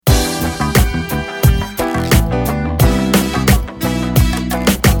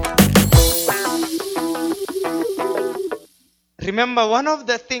remember, one of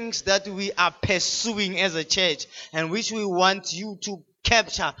the things that we are pursuing as a church and which we want you to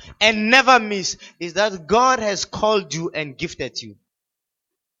capture and never miss is that God has called you and gifted you.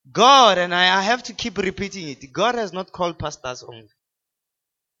 God, and I have to keep repeating it, God has not called pastors only.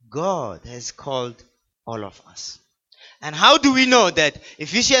 God has called all of us. And how do we know that?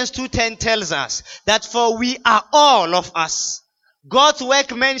 Ephesians 2:10 tells us that for we are all of us God's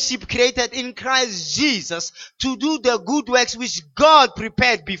workmanship created in Christ Jesus to do the good works which God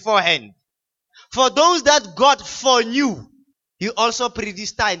prepared beforehand. For those that God foreknew, He also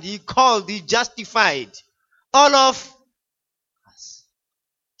predestined, He called, He justified all of us.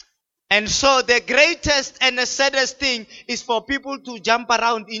 And so the greatest and the saddest thing is for people to jump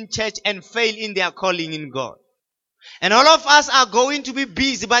around in church and fail in their calling in God. And all of us are going to be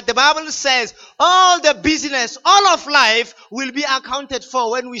busy, but the Bible says all the business, all of life will be accounted for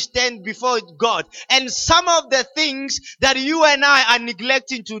when we stand before God. And some of the things that you and I are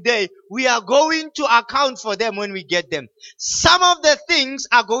neglecting today, we are going to account for them when we get them. Some of the things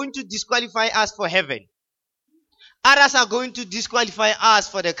are going to disqualify us for heaven. Others are going to disqualify us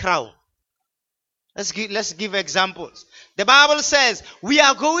for the crown. Let's give examples. The Bible says we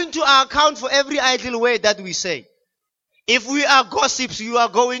are going to account for every idle word that we say. If we are gossips, you are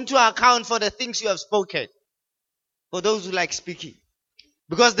going to account for the things you have spoken. For those who like speaking.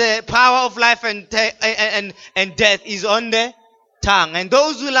 Because the power of life and death is on the tongue. And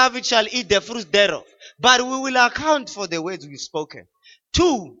those who love it shall eat the fruit thereof. But we will account for the words we've spoken.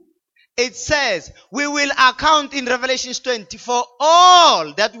 2, it says we will account in Revelation 20 for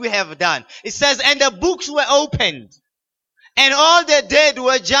all that we have done. It says, and the books were opened. And all the dead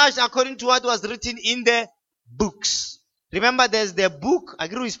were judged according to what was written in the books. Remember, there's the book. I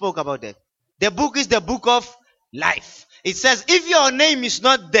agree we spoke about that. The book is the book of life. It says, if your name is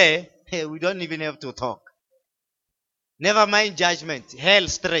not there, we don't even have to talk. Never mind judgment. Hell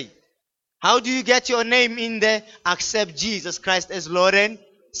straight. How do you get your name in there? Accept Jesus Christ as Lord and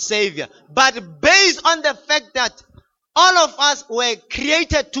Savior. But based on the fact that all of us were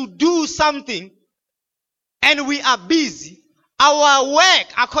created to do something, and we are busy, our work,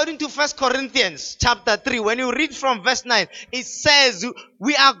 according to 1 Corinthians chapter 3, when you read from verse 9, it says,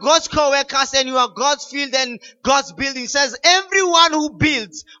 we are God's co-workers and you are God's field and God's building. It says, everyone who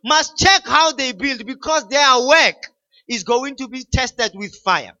builds must check how they build because their work is going to be tested with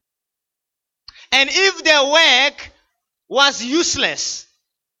fire. And if their work was useless,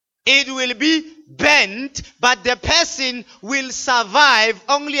 it will be burnt, but the person will survive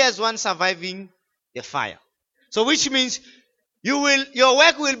only as one surviving the fire. So which means your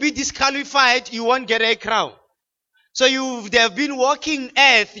work will be disqualified, you won't get a crown. So they have been walking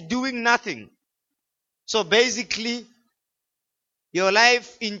earth doing nothing. So basically, your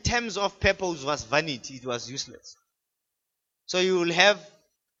life in terms of purpose was vanity, it was useless. So you will have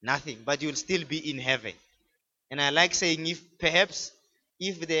nothing, but you will still be in heaven. And I like saying,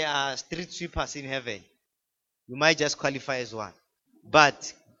 if there are street sweepers in heaven, you might just qualify as one.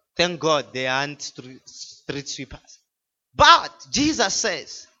 But thank God there aren't street sweepers. But Jesus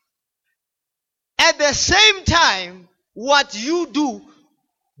says, at the same time, what you do,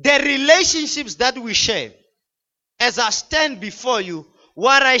 the relationships that we share, as I stand before you,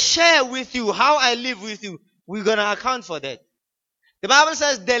 what I share with you, how I live with you, we're going to account for that. The Bible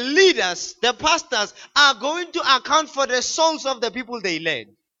says the leaders, the pastors, are going to account for the souls of the people they led.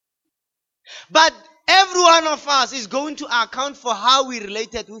 But every one of us is going to account for how we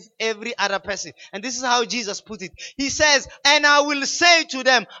related with every other person. And this is how Jesus put it. He says, and I will say to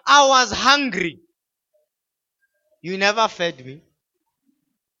them, I was hungry. You never fed me.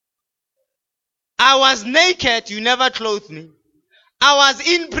 I was naked. You never clothed me. I was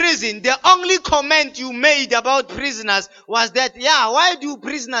in prison. The only comment you made about prisoners was that, why do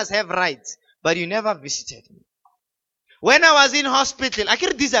prisoners have rights? But you never visited me. When I was in hospital,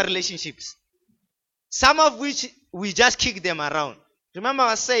 these are relationships. Some of which we just kick them around. Remember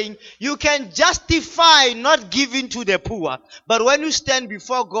I was saying, you can justify not giving to the poor. But when you stand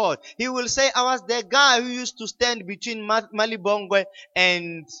before God, He will say, I was the guy who used to stand between Malibongwe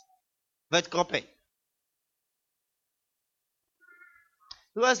and Vetkope.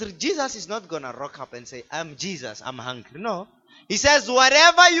 Because Jesus is not going to rock up and say, I'm Jesus, I'm hungry. No. He says,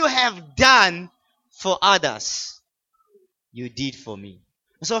 whatever you have done for others, you did for me.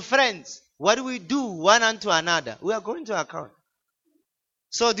 So friends, what do we do one unto another? We are going to account.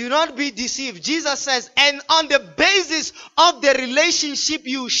 So do not be deceived. Jesus says, and on the basis of the relationship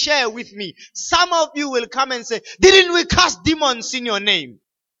you share with me, some of you will come and say, didn't we cast demons in your name?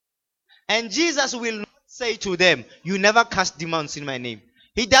 And Jesus will not say to them, you never cast demons in my name.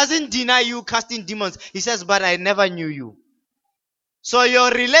 He doesn't deny you casting demons. He says, but I never knew you. So your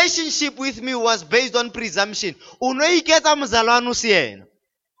relationship with me was based on presumption.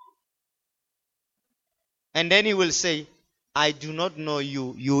 And then he will say, I do not know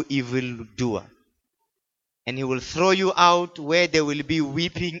you, you evildoer. And he will throw you out where there will be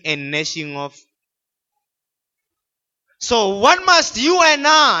weeping and gnashing of. So what must you and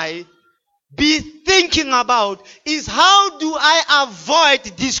I be thinking about is, how do I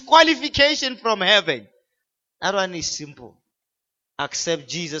avoid disqualification from heaven? That one is simple. Accept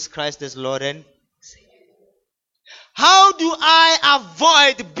Jesus Christ as Lord and Savior. How do I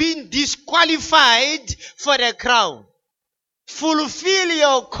avoid being disqualified for the crown? Fulfill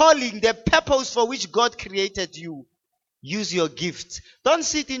your calling, the purpose for which God created you. Use your gifts. Don't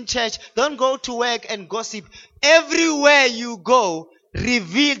sit in church. Don't go to work and gossip. Everywhere you go,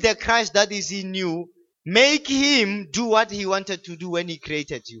 reveal the Christ that is in you. Make him do what he wanted to do when he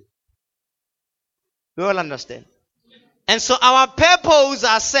created you. We all understand. And so our purpose,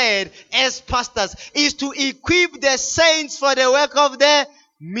 as said, as pastors, is to equip the saints for the work of their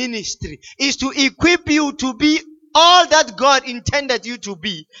ministry. Is to equip you to be all that God intended you to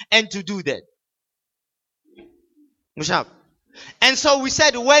be, and to do that. And so we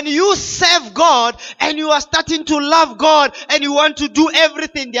said, when you serve God and you are starting to love God and you want to do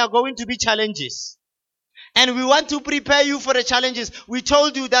everything, there are going to be challenges. And we want to prepare you for the challenges. We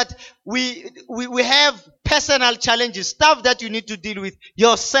told you that we have personal challenges, stuff that you need to deal with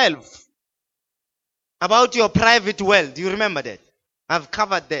yourself. About your private world. Do you remember that? I've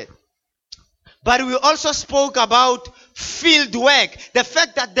covered that. But we also spoke about field work. The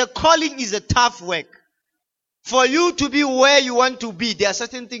fact that the calling is a tough work. For you to be where you want to be, there are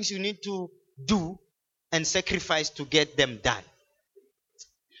certain things you need to do and sacrifice to get them done.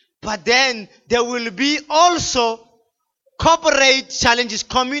 But then there will be also corporate challenges,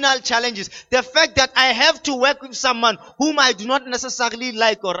 communal challenges. The fact that I have to work with someone whom I do not necessarily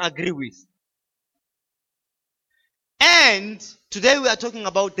like or agree with. And today we are talking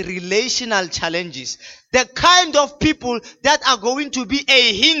about the relational challenges. The kind of people that are going to be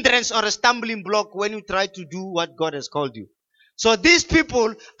a hindrance or a stumbling block when you try to do what God has called you. So these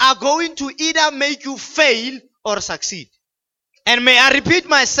people are going to either make you fail or succeed. And may I repeat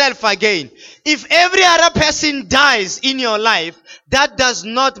myself again. If every other person dies in your life, that does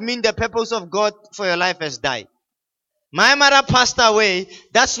not mean the purpose of God for your life has died. My mother passed away.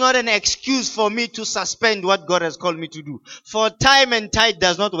 That's not an excuse for me to suspend what God has called me to do. For time and tide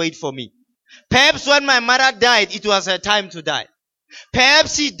does not wait for me. Perhaps when my mother died, it was her time to die.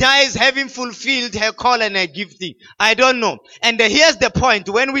 Perhaps she dies having fulfilled her call and her gifting. I don't know. And here's the point.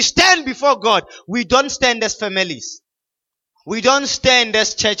 When we stand before God, we don't stand as families. We don't stand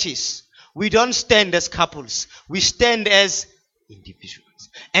as churches. We don't stand as couples. We stand as individuals.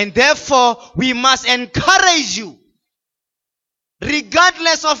 And therefore, we must encourage you.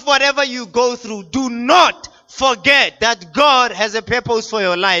 Regardless of whatever you go through, do not forget that God has a purpose for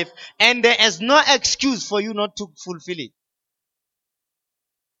your life, and there is no excuse for you not to fulfill it.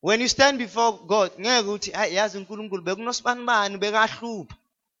 When you stand before God, no, there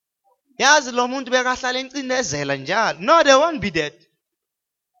won't be that.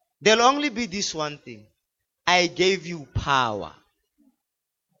 There'll only be this one thing. I gave you power.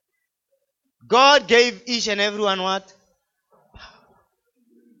 God gave each and everyone what?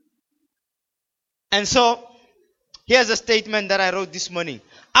 And so, here's a statement that I wrote this morning.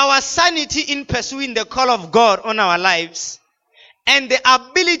 Our sanity in pursuing the call of God on our lives and the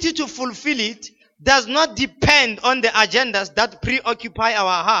ability to fulfill it does not depend on the agendas that preoccupy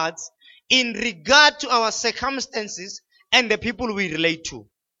our hearts in regard to our circumstances and the people we relate to,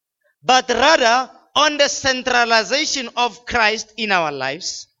 but rather on the centralization of Christ in our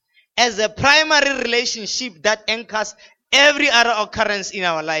lives as a primary relationship that anchors every other occurrence in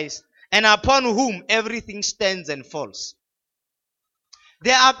our lives, and upon whom everything stands and falls.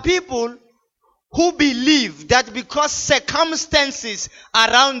 There are people who believe that because circumstances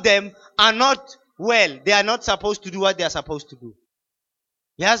around them are not well, they are not supposed to do what they are supposed to do.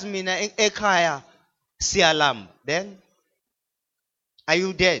 Yes, mina ekaya sialam. Then, are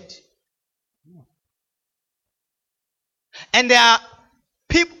you dead? And there are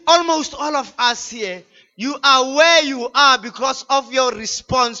people, almost all of us here, you are where you are because of your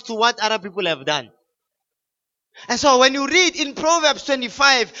response to what other people have done. And so when you read in Proverbs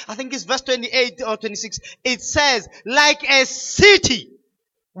 25, I think it's verse 28 or 26, it says, like a city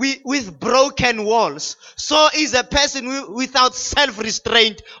with broken walls, so is a person without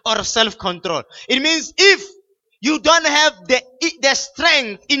self-restraint or self-control. It means if you don't have the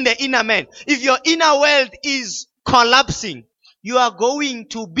strength in the inner man, if your inner world is collapsing, you are going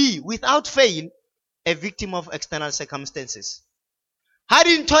to be, without fail, a victim of external circumstances. They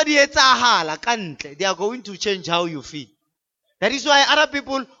are going to change how you feel. That is why other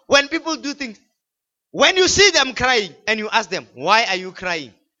people, when people do things, when you see them crying and you ask them, why are you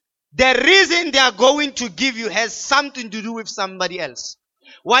crying? The reason they are going to give you has something to do with somebody else.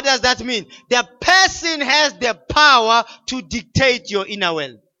 What does that mean? The person has the power to dictate your inner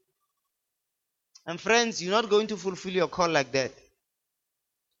world. And friends, you're not going to fulfill your call like that.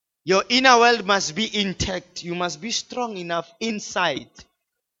 Your inner world must be intact. You must be strong enough inside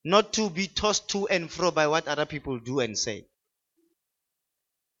not to be tossed to and fro by what other people do and say.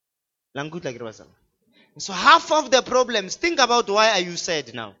 So half of the problems, think about why are you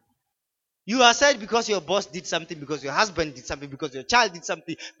sad now? You are sad because your boss did something, because your husband did something, because your child did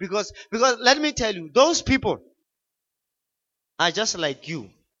something, because let me tell you, those people are just like you.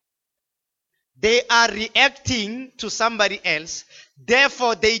 They are reacting to somebody else.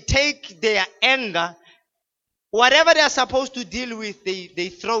 Therefore, they take their anger, whatever they are supposed to deal with, they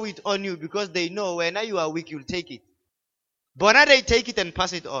throw it on you because they know when you are weak, you'll take it. But now they take it and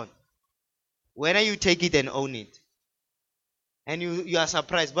pass it on. When you take it and own it. And you are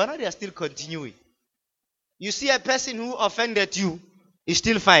surprised. But now they are still continuing. You see a person who offended you is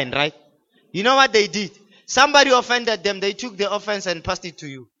still fine, right? You know what they did? Somebody offended them. They took the offense and passed it to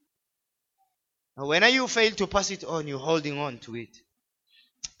you. And when you fail to pass it on, you're holding on to it.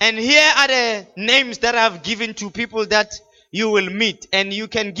 And here are the names that I've given to people that you will meet. And you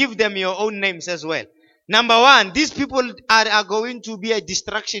can give them your own names as well. Number one, these people are going to be a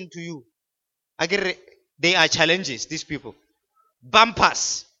distraction to you. Again, they are challenges, these people.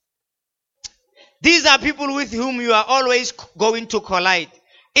 Bumpers. These are people with whom you are always going to collide.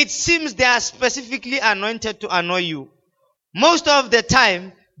 It seems they are specifically anointed to annoy you. Most of the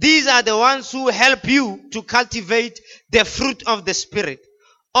time, these are the ones who help you to cultivate the fruit of the Spirit.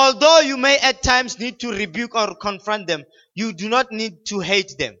 Although you may at times need to rebuke or confront them, you do not need to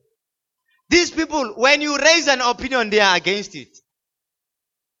hate them. These people, when you raise an opinion, they are against it.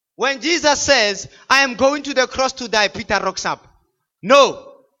 When Jesus says, I am going to the cross to die, Peter rocks up.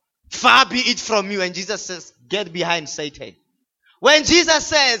 No, far be it from you. And Jesus says, get behind Satan. When Jesus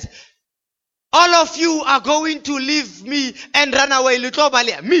says, all of you are going to leave me and run away,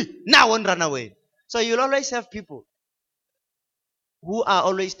 me, now I won't run away. So you'll always have people who are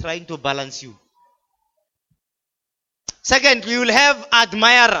always trying to balance you. Second, you will have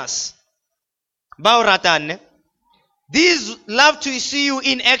admirers. Bauratan. These love to see you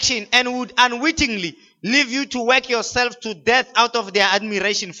in action and would unwittingly leave you to work yourself to death out of their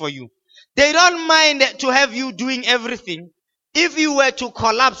admiration for you. They don't mind to have you doing everything. If you were to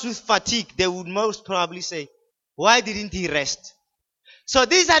collapse with fatigue, they would most probably say, why didn't he rest? So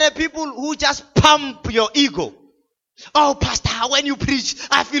these are the people who just pump your ego. Oh, pastor, when you preach,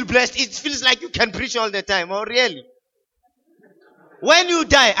 I feel blessed. It feels like you can preach all the time. Oh, really? When you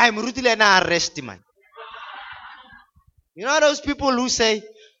die, I'm ruthless and arrested, man. You know those people who say,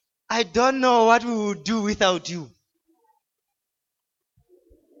 I don't know what we would do without you.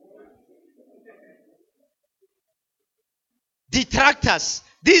 Detractors.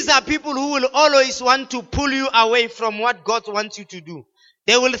 These are people who will always want to pull you away from what God wants you to do.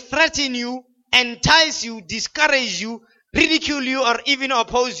 They will threaten you, entice you, discourage you, ridicule you, or even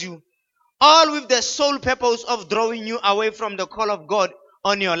oppose you. All with the sole purpose of drawing you away from the call of God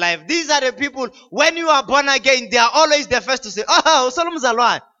on your life. These are the people, when you are born again, they are always the first to say, oh, Solomon's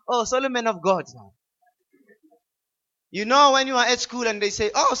alive. Oh, Solomon of God. You know when you are at school and they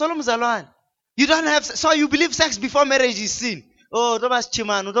say, oh, Solomon's alive. You don't have, so you believe sex before marriage is sin. Oh,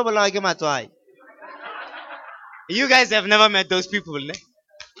 you guys have never met those people, ne?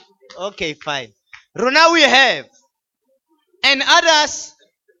 Okay, fine. Rona we have. And others,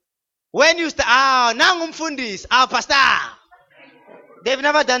 when you start, nangum fundis, pastor. They've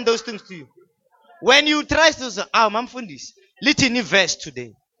never done those things to you. When you try to say, mamfundis, little verse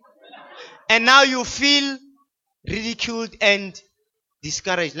today. And now you feel ridiculed and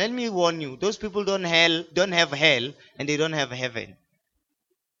discouraged. Let me warn you, those people don't have hell and they don't have heaven.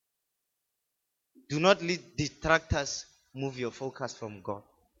 Do not let detractors move your focus from God.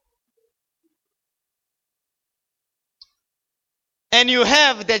 And you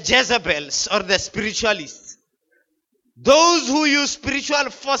have the Jezebels or the spiritualists. Those who use spiritual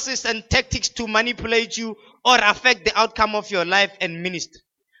forces and tactics to manipulate you or affect the outcome of your life and ministry.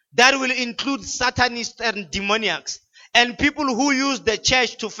 That will include Satanists and demoniacs. And people who use the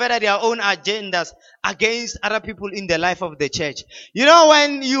church to further their own agendas against other people in the life of the church. You know,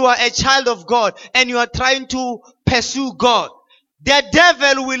 when you are a child of God and you are trying to pursue God, the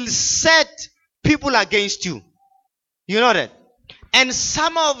devil will set people against you. You know that? And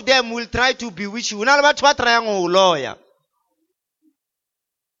some of them will try to bewitch you.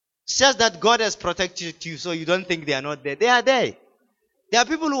 It's just that God has protected you, so you don't think they are not there. They are there. There are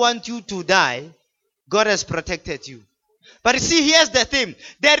people who want you to die. God has protected you. But you see, here's the thing.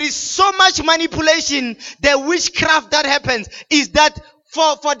 There is so much manipulation. The witchcraft that happens is that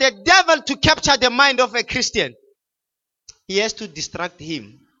for the devil to capture the mind of a Christian, he has to distract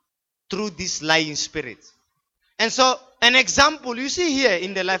him through this lying spirit. And so, an example you see here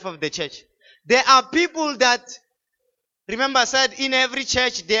in the life of the church. There are people that, remember I said in every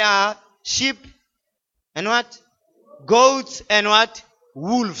church there are sheep and what? Goats and what?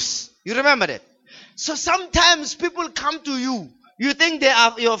 Wolves. You remember that? So sometimes people come to you. You think they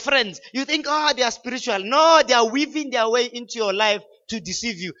are your friends. You think, they are spiritual. No, they are weaving their way into your life to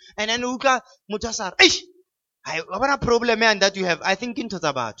deceive you. And then uka mutasar. I what a problem man that you have. I think into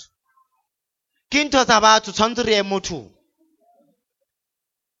about. Kinto about to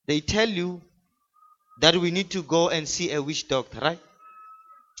they tell you that we need to go and see a witch doctor, right?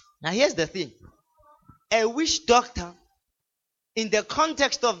 Now here's the thing. A witch doctor, in the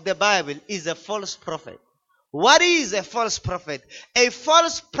context of the Bible, is a false prophet. What is a false prophet? A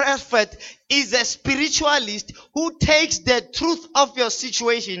false prophet is a spiritualist who takes the truth of your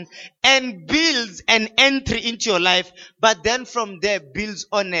situation and builds an entry into your life, but then from there builds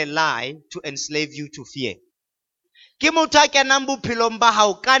on a lie to enslave you to fear.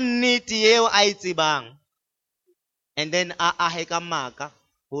 And then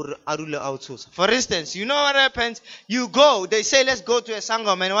for instance, you know what happens? You go, they say, let's go to a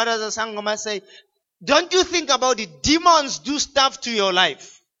sangoma. And what does the sangoma say? Don't you think about it? Demons do stuff to your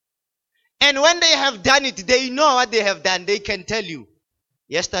life. And when they have done it, they know what they have done. They can tell you.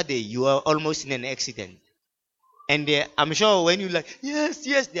 Yesterday, you were almost in an accident. And I'm sure when you like,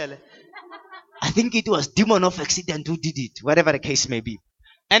 yes, they're like, I think it was demon of accident who did it. Whatever the case may be.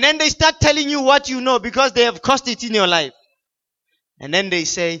 And then they start telling you what you know because they have caused it in your life. And then they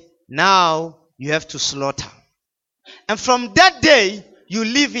say, now you have to slaughter. And from that day, you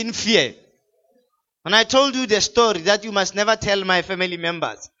live in fear. And I told you the story that you must never tell my family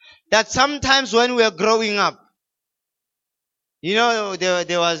members. That sometimes when we were growing up, you know,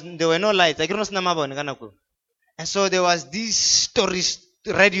 there were no lights. And so there was these stories,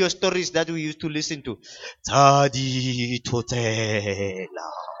 radio stories that we used to listen to. And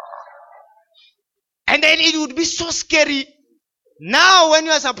then it would be so scary. Now when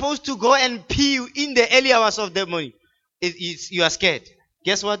you are supposed to go and pee in the early hours of the morning, you are scared.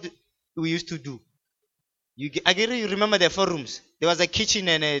 Guess what we used to do? You remember the 4 rooms. There was a kitchen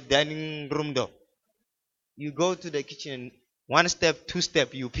and a dining room door. You go to the kitchen, 1 step, 2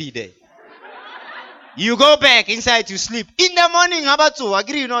 step, you pee there. You go back inside to sleep. In the morning, how about to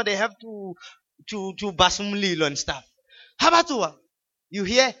agree? You know they have to basumlilo and stuff. How about to you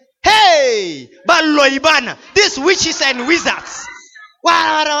hear? Hey, Baloibana, these witches and wizards.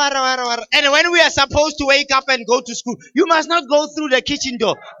 And when we are supposed to wake up and go to school, you must not go through the kitchen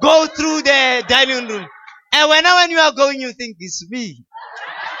door. Go through the dining room. And when you are going, you think it's me.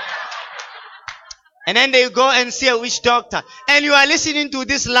 And then they go and see a witch doctor. And you are listening to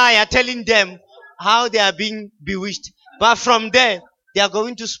this liar telling them how they are being bewitched. But from there, they are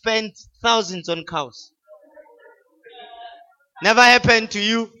going to spend thousands on cows. Never happened to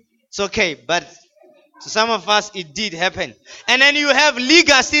you. It's okay. But to some of us, it did happen. And then you have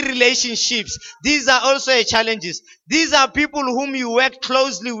legacy relationships. These are also challenges. These are people whom you work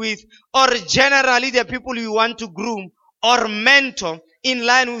closely with, or generally the people you want to groom or mentor in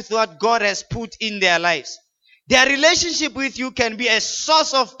line with what God has put in their lives. Their relationship with you can be a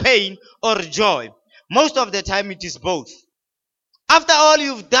source of pain or joy. Most of the time it is both. After all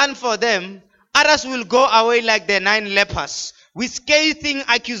you've done for them, others will go away like the 9 lepers, with scathing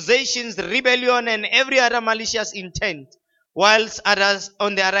accusations, rebellion, and every other malicious intent. Whilst others,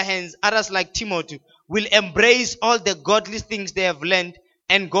 on the other hand, others like Timothy, will embrace all the godly things they have learned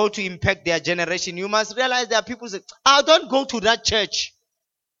and go to impact their generation. You must realize there are people who say, don't go to that church.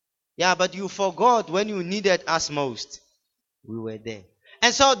 Yeah, but you forgot when you needed us most. We were there.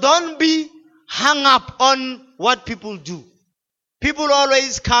 And so don't be hung up on what people do. People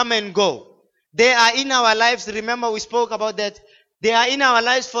always come and go. They are in our lives. Remember we spoke about that. They are in our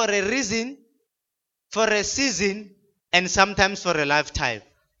lives for a reason, for a season, and sometimes for a lifetime.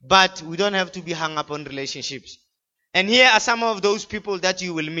 But we don't have to be hung up on relationships. And here are some of those people that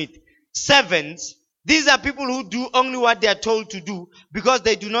you will meet. Servants. These are people who do only what they are told to do because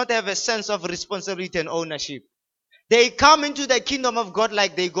they do not have a sense of responsibility and ownership. They come into the kingdom of God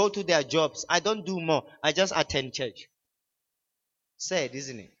like they go to their jobs. I don't do more. I just attend church. Sad,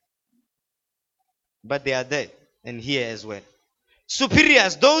 isn't it? But they are there and here as well.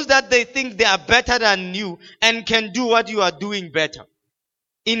 Superiors, those that they think they are better than you and can do what you are doing better.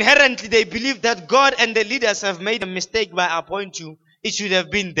 Inherently, they believe that God and the leaders have made a mistake by appointing you. It should have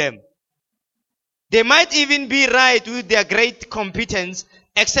been them. They might even be right with their great competence,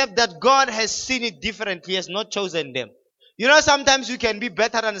 except that God has seen it differently, has not chosen them. You know, sometimes you can be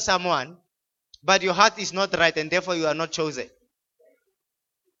better than someone, but your heart is not right, and therefore you are not chosen.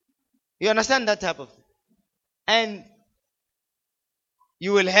 You understand that type of thing? And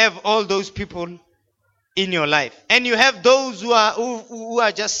you will have all those people in your life. And you have those who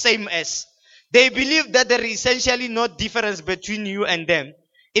are just same as. They believe that there is essentially no difference between you and them.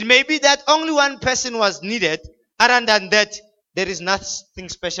 It may be that only one person was needed. Other than that, there is nothing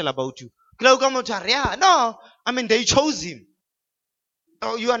special about you. Yeah, no, I mean, they chose him.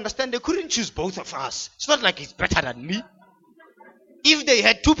 Oh, you understand? They couldn't choose both of us. It's not like he's better than me. If they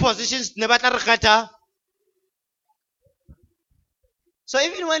had two positions, so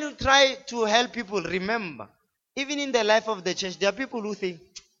even when you try to help people, remember, even in the life of the church, there are people who think,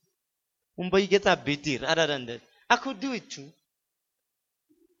 Umboy gets a bit other than that. I could do it too.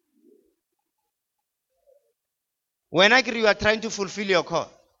 When you are trying to fulfill your call,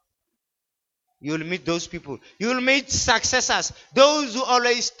 you will meet those people. You will meet successors. Those who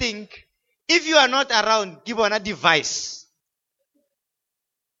always think, if you are not around, give on a device.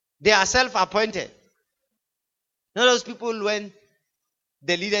 They are self-appointed. Not those people when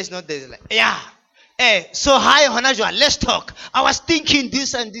the leader is not there. Like, yeah. Hey, so hi, Honajua, let's talk. I was thinking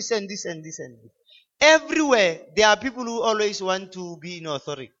this and this and this and this and this. Everywhere, there are people who always want to be in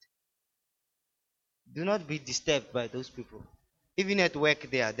authority. Do not be disturbed by those people. Even at work,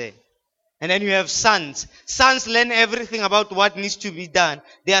 they are there. And then you have sons. Sons learn everything about what needs to be done.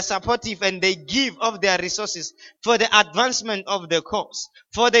 They are supportive and they give of their resources for the advancement of the cause.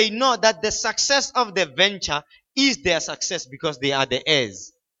 For they know that the success of the venture is their success because they are the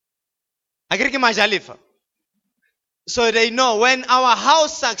heirs. So they know when our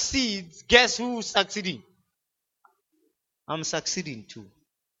house succeeds, guess who's succeeding? I'm succeeding too.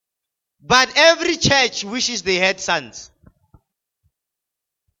 But every church wishes they had sons.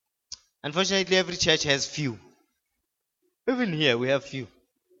 Unfortunately, every church has few. Even here, we have few.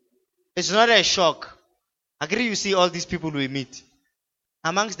 It's not a shock. Agree, you see all these people we meet.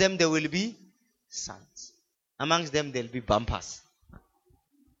 Amongst them, there will be sons. Amongst them, there will be bumpers.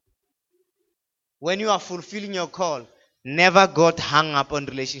 When you are fulfilling your call, never got hung up on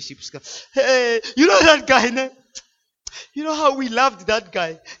relationships. Hey, you know that guy? No? You know how we loved that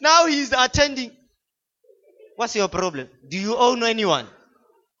guy. Now he's attending. What's your problem? Do you own anyone?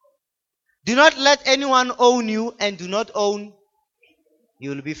 Do not let anyone own you, and do not own.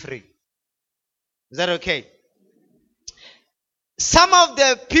 You will be free. Is that okay? Some of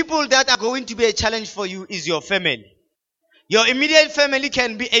the people that are going to be a challenge for you is your family. Your immediate family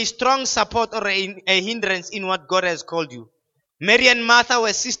can be a strong support or a hindrance in what God has called you. Mary and Martha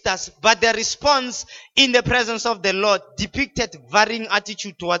were sisters, but their response in the presence of the Lord depicted varying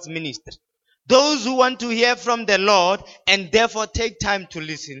attitude towards ministry. Those who want to hear from the Lord and therefore take time to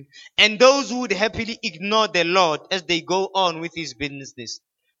listen, and those who would happily ignore the Lord as they go on with his business.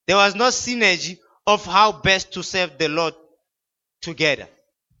 There was no synergy of how best to serve the Lord together.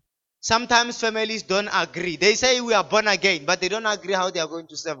 Sometimes families don't agree. They say we are born again, but they don't agree how they are going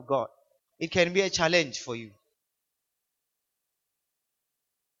to serve God. It can be a challenge for you.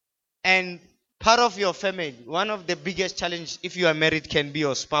 And part of your family, one of the biggest challenges if you are married can be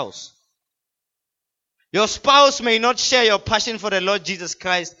your spouse. Your spouse may not share your passion for the Lord Jesus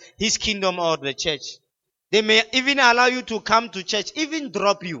Christ, his kingdom, or the church. They may even allow you to come to church, even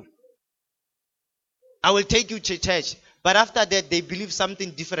drop you. I will take you to church. But after that, they believe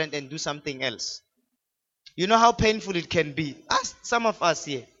something different and do something else. You know how painful it can be. Ask some of us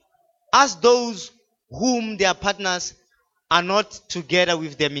here. Ask those whom their partners are not together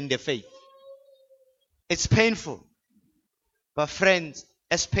with them in the faith. It's painful. But friends,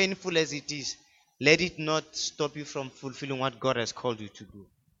 as painful as it is, let it not stop you from fulfilling what God has called you to do.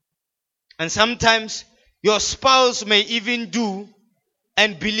 And sometimes your spouse may even do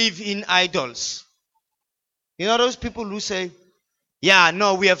and believe in idols. You know those people who say, yeah,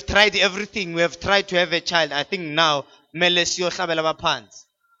 no, we have tried everything. We have tried to have a child. I think now, can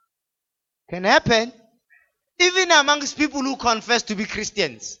happen. Even amongst people who confess to be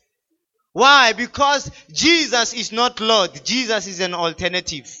Christians. Why? Because Jesus is not Lord. Jesus is an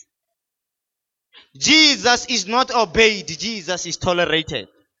alternative. Jesus is not obeyed. Jesus is tolerated.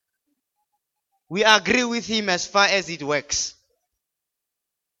 We agree with him as far as it works.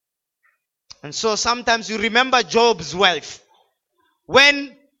 And so sometimes you remember Job's wife.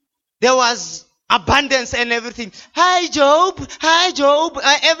 When there was abundance and everything. Hi Job.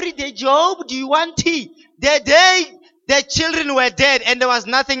 Every day, Job, do you want tea? The The children were dead and there was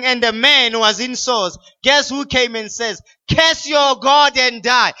nothing and the man was in sores. Guess who came and says, curse your God and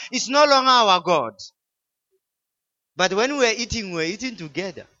die. It's no longer our God. But when we were eating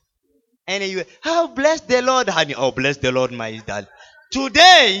together. And you, oh, bless the Lord, honey. Oh, bless the Lord, my dad.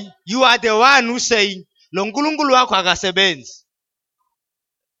 Today, you are the one who's saying, "Lo nkulunkulu wakho akasebenzi."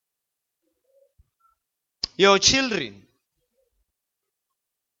 Your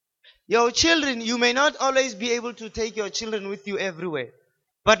children, you may not always be able to take your children with you everywhere.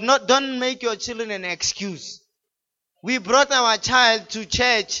 But don't make your children an excuse. We brought our child to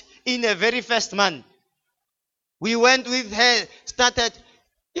church in the very first month. We went with her, started,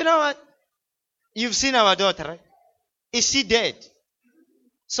 you know what? You've seen our daughter, right? Is she dead?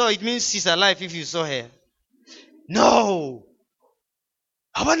 So it means she's alive if you saw her. No.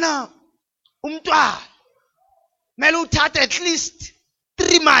 Abana, umntwana mele uthathe at least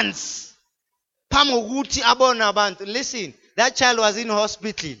 3 months. Listen, that child was in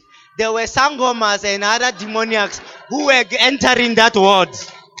hospital. There were sangomas and other demoniacs who were entering that ward.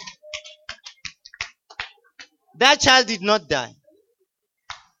 That child did not die.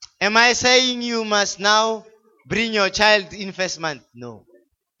 Am I saying you must now bring your child in first month? No.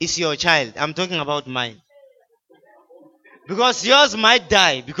 It's your child. I'm talking about mine. Because yours might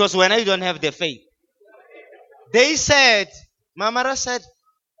die because when you don't have the faith. They said, Mamara said,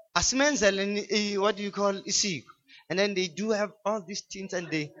 Asmenzel, what do you call isik? And then they do have all these things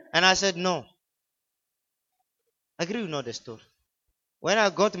and I said no. I agree, you know the story. When I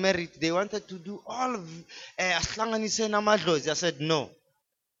got married, they wanted to do all of I said no.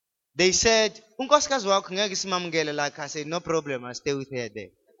 They said, like I said, no problem, I'll stay with her there.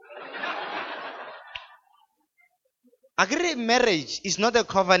 Agree, marriage is not a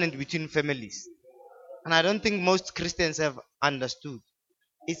covenant between families. And I don't think most Christians have understood.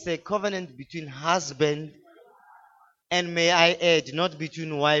 It's a covenant between husband and, may I add, not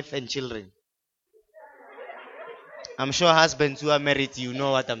between wife and children. I'm sure husbands who are married, you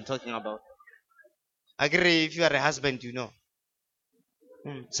know what I'm talking about. Agree, if you are a husband, you know.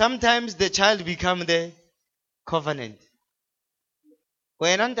 Sometimes the child becomes the covenant.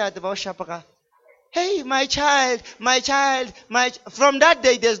 Hey, my child. From that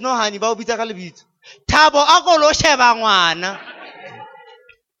day, there's no honey. Tabo ako lo sheba ngwana.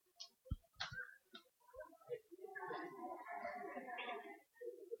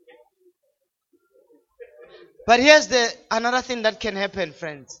 But here's another thing that can happen,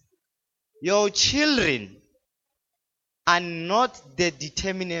 friends. Your children are not the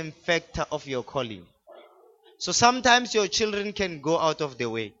determining factor of your calling. So sometimes your children can go out of the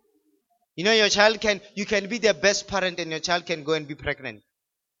way. You know, you can be the best parent and your child can go and be pregnant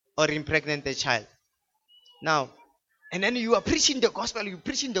or impregnate the child. Now, and then you are preaching the gospel.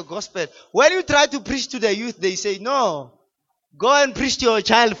 When you try to preach to the youth, they say, no, go and preach to your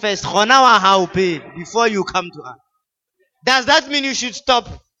child first before you come to us. Does that mean you should stop?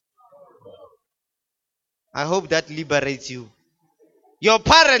 I hope that liberates you. Your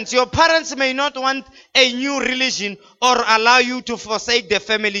parents may not want a new religion or allow you to forsake the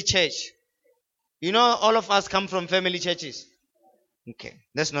family church. You know, all of us come from family churches. Okay,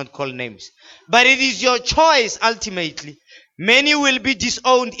 let's not call names. But it is your choice ultimately. Many will be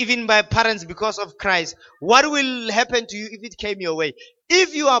disowned even by parents because of Christ. What will happen to you if it came your way?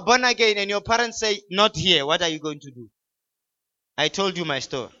 If you are born again and your parents say, not here, what are you going to do? I told you my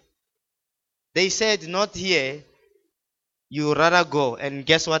story. They said, not here. You rather go. And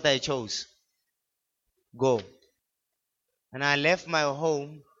guess what I chose? Go. And I left my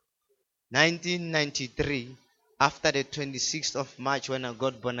home 1993 after the 26th of March when I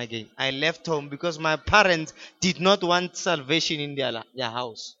got born again. I left home because my parents did not want salvation in their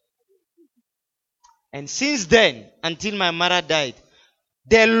house. And since then, until my mother died,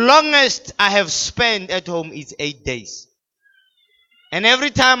 the longest I have spent at home is 8 days. And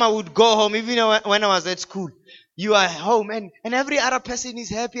every time I would go home, even when I was at school, you are home and every other person is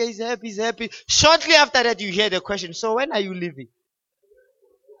happy. Shortly after that, you hear the question, so when are you leaving?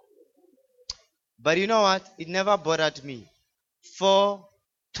 But you know what? It never bothered me. For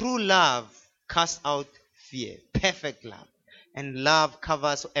true love casts out fear. Perfect love. And love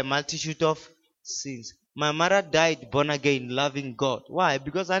covers a multitude of sins. My mother died born again, loving God. Why?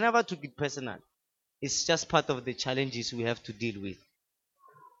 Because I never took it personal. It's just part of the challenges we have to deal with.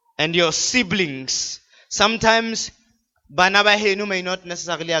 And your siblings, sometimes Banabahenu may not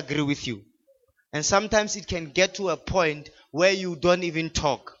necessarily agree with you. And sometimes it can get to a point where you don't even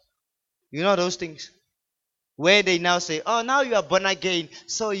talk. You know those things? Where they now say, oh, now you are born again,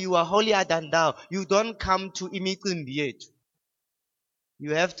 so you are holier than thou. You don't come to imicimbi yet.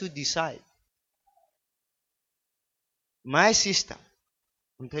 You have to decide. My sister,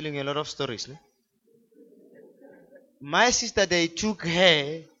 I'm telling you a lot of stories. No? My sister, they took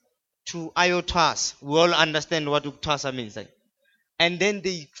her to IOTAS. We all understand what UTASA means. Like. And then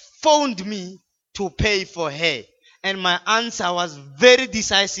they phoned me to pay for her. And my answer was very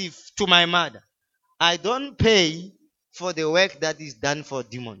decisive to my mother. I don't pay for the work that is done for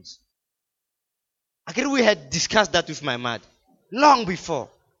demons. Again, we had discussed that with my mother long before.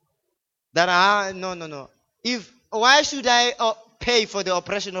 That no. Why should I pay for the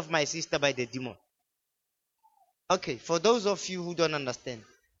oppression of my sister by the demon? Okay, for those of you who don't understand,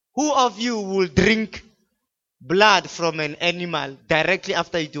 who of you will drink blood from an animal directly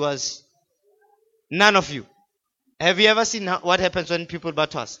after it was? None of you. Have you ever seen what happens when people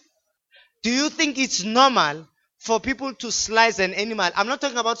battle us? Do you think it's normal for people to slice an animal? I'm not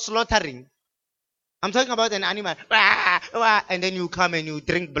talking about slaughtering. I'm talking about an animal. And then you come and you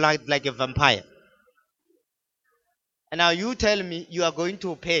drink blood like a vampire. And now you tell me you are going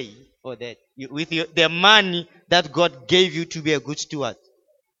to pay for that with the money that God gave you to be a good steward.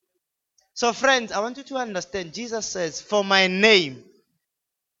 So friends, I want you to understand, Jesus says, for my name,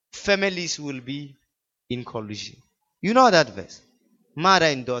 families will be in collusion. You know that verse. Mother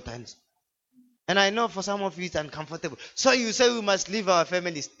and daughter. And I know for some of you it's uncomfortable. So you say we must leave our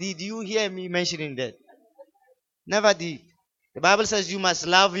families. Did you hear me mentioning that? Never did. The Bible says you must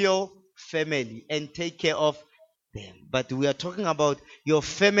love your family and take care of them. But we are talking about your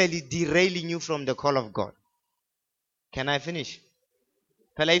family derailing you from the call of God. Can I finish?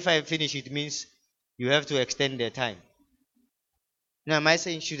 If I finish, it means you have to extend the time. Now, am I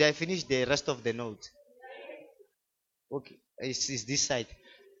saying, should I finish the rest of the note? Okay, it's this side.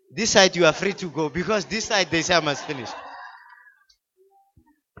 This side you are free to go, because this side they say I must finish.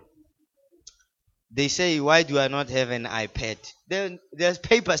 They say, why do I not have an iPad? There's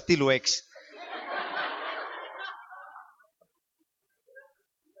paper still works.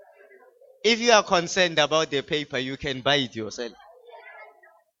 If you are concerned about the paper, you can buy it yourself.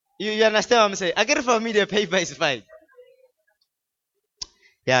 You understand what I'm saying? I get it, for me, the paper is fine.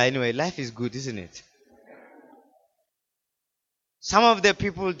 Yeah, anyway, life is good, isn't it? Some of the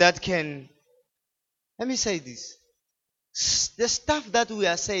people that can, let me say this. The stuff that we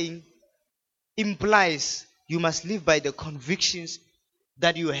are saying implies you must live by the convictions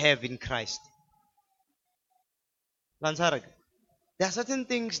that you have in Christ. There are certain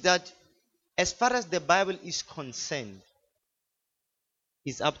things that, as far as the Bible is concerned,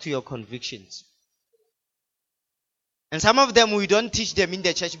 is up to your convictions. And some of them we don't teach them in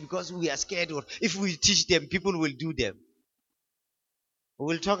the church because we are scared, or if we teach them, people will do them.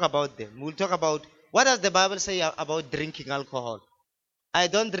 We'll talk about them. We'll talk about, what does the Bible say about drinking alcohol? I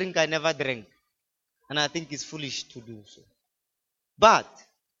don't drink, I never drank. And I think it's foolish to do so. But,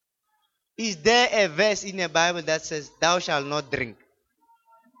 is there a verse in the Bible that says, thou shalt not drink?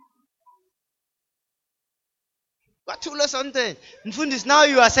 Now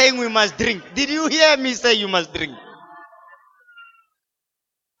you are saying we must drink. Did you hear me say you must drink?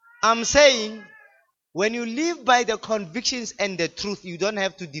 I'm saying, when you live by the convictions and the truth, you don't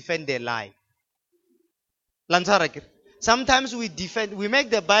have to defend the lie. Sometimes we make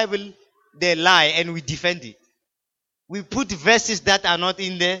the Bible the lie and we defend it. We put verses that are not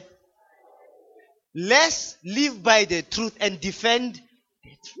in there. Let's live by the truth and defend the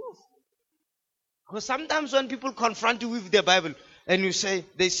truth. Because sometimes when people confront you with the Bible and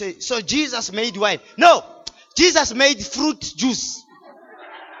they say, so Jesus made wine. No, Jesus made fruit juice.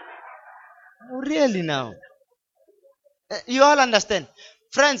 Really now? You all understand?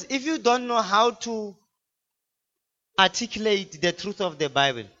 Friends, if you don't know how to articulate the truth of the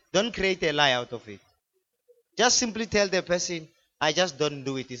Bible, don't create a lie out of it. Just simply tell the person, I just don't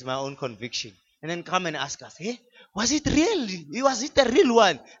do it. It's my own conviction. And then come and ask us, hey, was it real? Was it the real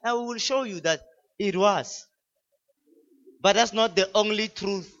one? And we will show you that it was. But that's not the only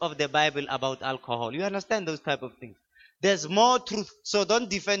truth of the Bible about alcohol. You understand those type of things? There's more truth. So don't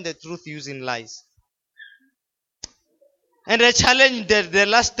defend the truth using lies. And the challenge, the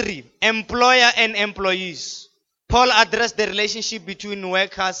last three, employer and employees. Paul addressed the relationship between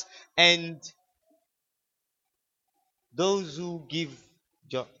workers and those who give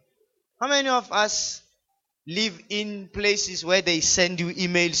job. How many of us live in places where they send you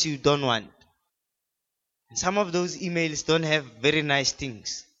emails you don't want? And some of those emails don't have very nice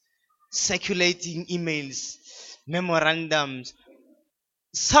things. Circulating emails, memorandums.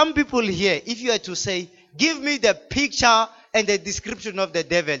 Some people here, if you are to say, give me the picture and the description of the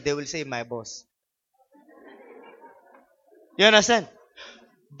devil, they will say, my boss. You understand?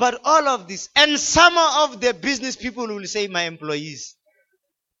 But all of this, and some of the business people will say, my employees.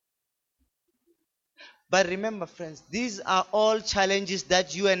 But remember, friends, these are all challenges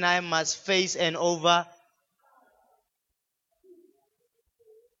that you and I must face and over.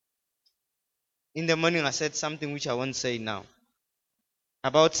 In the morning, I said something which I won't say now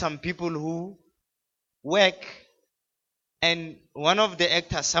about some people who work, and one of the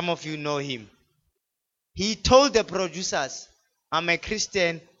actors, some of you know him, he told the producers, I'm a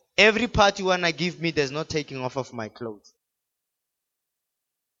Christian, every part you want to give me, there's no taking off of my clothes.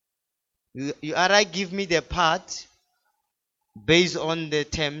 You either give me the part based on the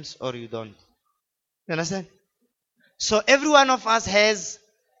terms or you don't. You understand? So every one of us has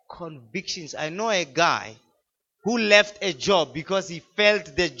convictions. I know a guy who left a job because he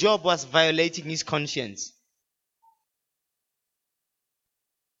felt the job was violating his conscience.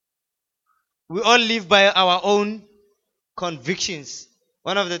 We all live by our own convictions.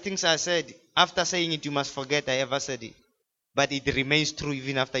 One of the things I said, after saying it, you must forget I ever said it. But it remains true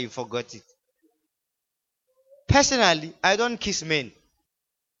even after you forgot it. Personally, I don't kiss men.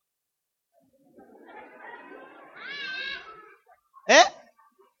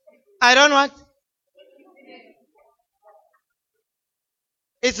 I don't want.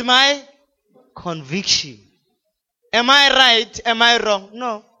 It's my conviction. Am I right? Am I wrong?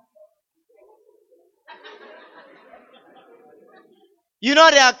 No. You know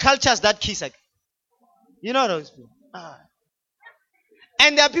there are cultures that kiss. You know those people.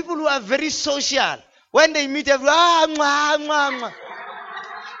 And there are people who are very social. When they meet everyone, mwah, mwah, mwah.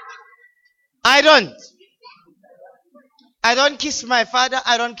 I don't kiss my father.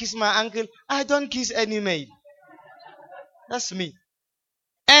 I don't kiss my uncle. I don't kiss any maid. That's me.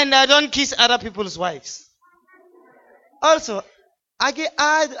 And I don't kiss other people's wives. Also,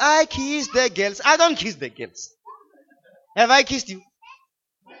 I kiss the girls. I don't kiss the girls. Have I kissed you?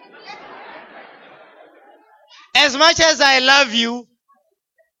 As much as I love you,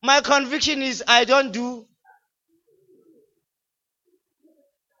 my conviction is I don't do.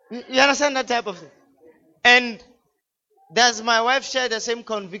 You understand that type of thing? And does my wife share the same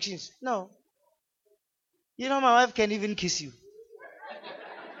convictions? No. You know, my wife can even kiss you.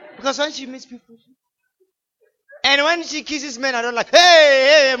 Because when she meets people, and when she kisses men, I don't like,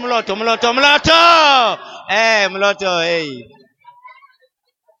 hey, mulatto, mulatto, mulatto. Hey, mulatto, hey.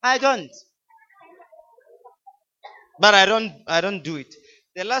 I don't. But I don't do it.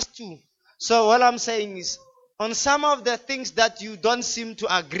 The last two. So what I'm saying is, on some of the things that you don't seem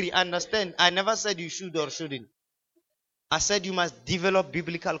to agree, understand, I never said you should or shouldn't. I said you must develop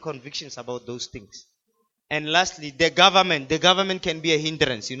biblical convictions about those things. And lastly, the government can be a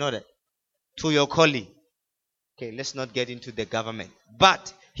hindrance, you know that, to your calling. Okay, let's not get into the government.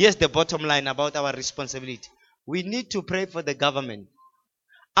 But here's the bottom line about our responsibility. We need to pray for the government.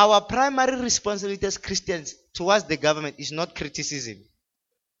 Our primary responsibility as Christians towards the government is not criticism,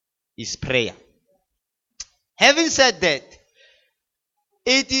 it's prayer. Having said that,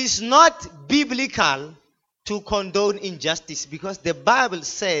 it is not biblical to condone injustice, because the Bible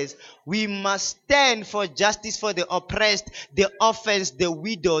says we must stand for justice for the oppressed, the orphans, the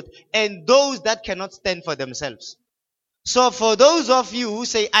widowed, and those that cannot stand for themselves. So for those of you who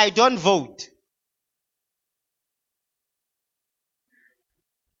say, I don't vote,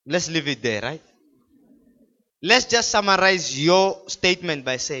 let's leave it there, right? Let's just summarize your statement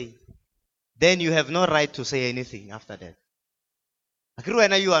by saying, then you have no right to say anything after that.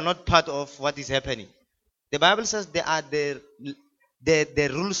 You are not part of what is happening. The Bible says there are the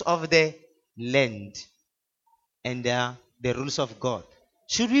rules of the land, and there are the rules of God.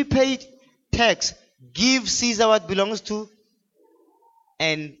 Should we pay tax? Give Caesar what belongs to,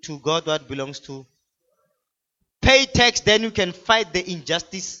 and to God what belongs to. Pay tax, then you can fight the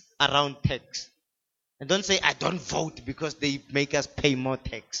injustice around tax. And don't say, I don't vote because they make us pay more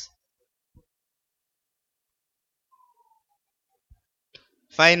tax.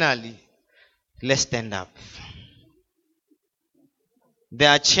 Finally, let's stand up.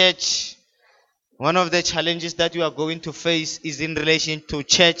 Their church, one of the challenges that you are going to face is in relation to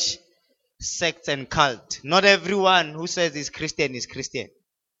church, sect, and cult. Not everyone who says is Christian is Christian.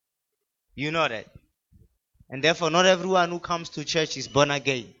 You know that. And therefore, not everyone who comes to church is born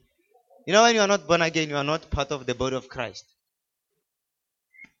again. You know, when you are not born again, you are not part of the body of Christ.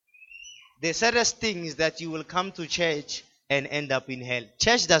 The saddest thing is that you will come to church and end up in hell.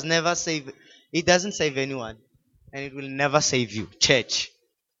 Church it doesn't save anyone. And it will never save you. Church.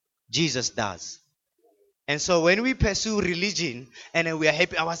 Jesus does. And so when we pursue religion and we are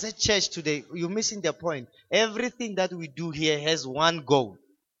happy, I was at church today, you're missing the point. Everything that we do here has one goal.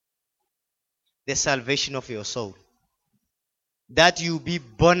 The salvation of your soul. That you be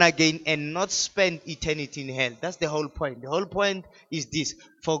born again and not spend eternity in hell. That's the whole point. The whole point is this.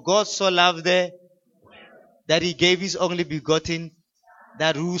 For God so loved the... that He gave His only begotten,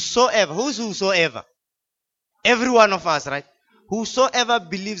 that whosoever, who's whosoever? Every one of us, right? Whosoever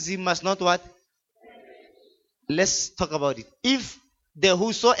believes Him must not what? Let's talk about it. If the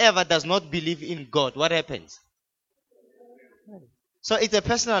whosoever does not believe in God, what happens? So it's a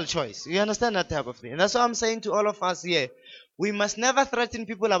personal choice. You understand that type of thing? And that's what I'm saying to all of us here. We must never threaten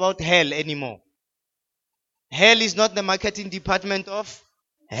people about hell anymore. Hell is not the marketing department of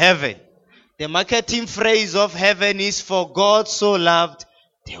heaven. The marketing phrase of heaven is for God so loved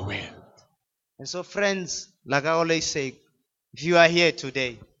the world. And so friends, like I always say, if you are here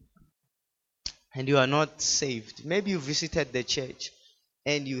today and you are not saved, maybe you visited the church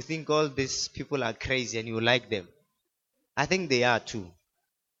and you think all these people are crazy and you like them. I think they are too.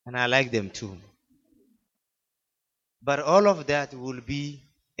 And I like them too. But all of that will be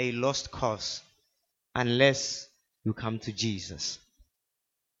a lost cause unless you come to Jesus.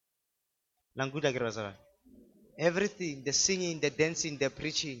 Everything, the singing, the dancing, the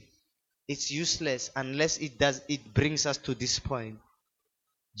preaching, it's useless unless it brings us to this point.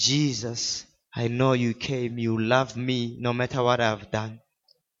 Jesus, I know you came, you love me no matter what I've done.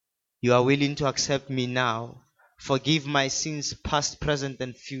 You are willing to accept me now. Forgive my sins, past, present,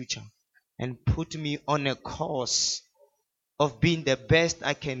 and future, and put me on a course of being the best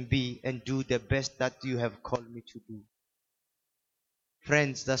I can be and do the best that you have called me to do.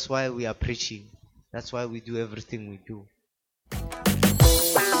 Friends, that's why we are preaching. That's why we do everything we do.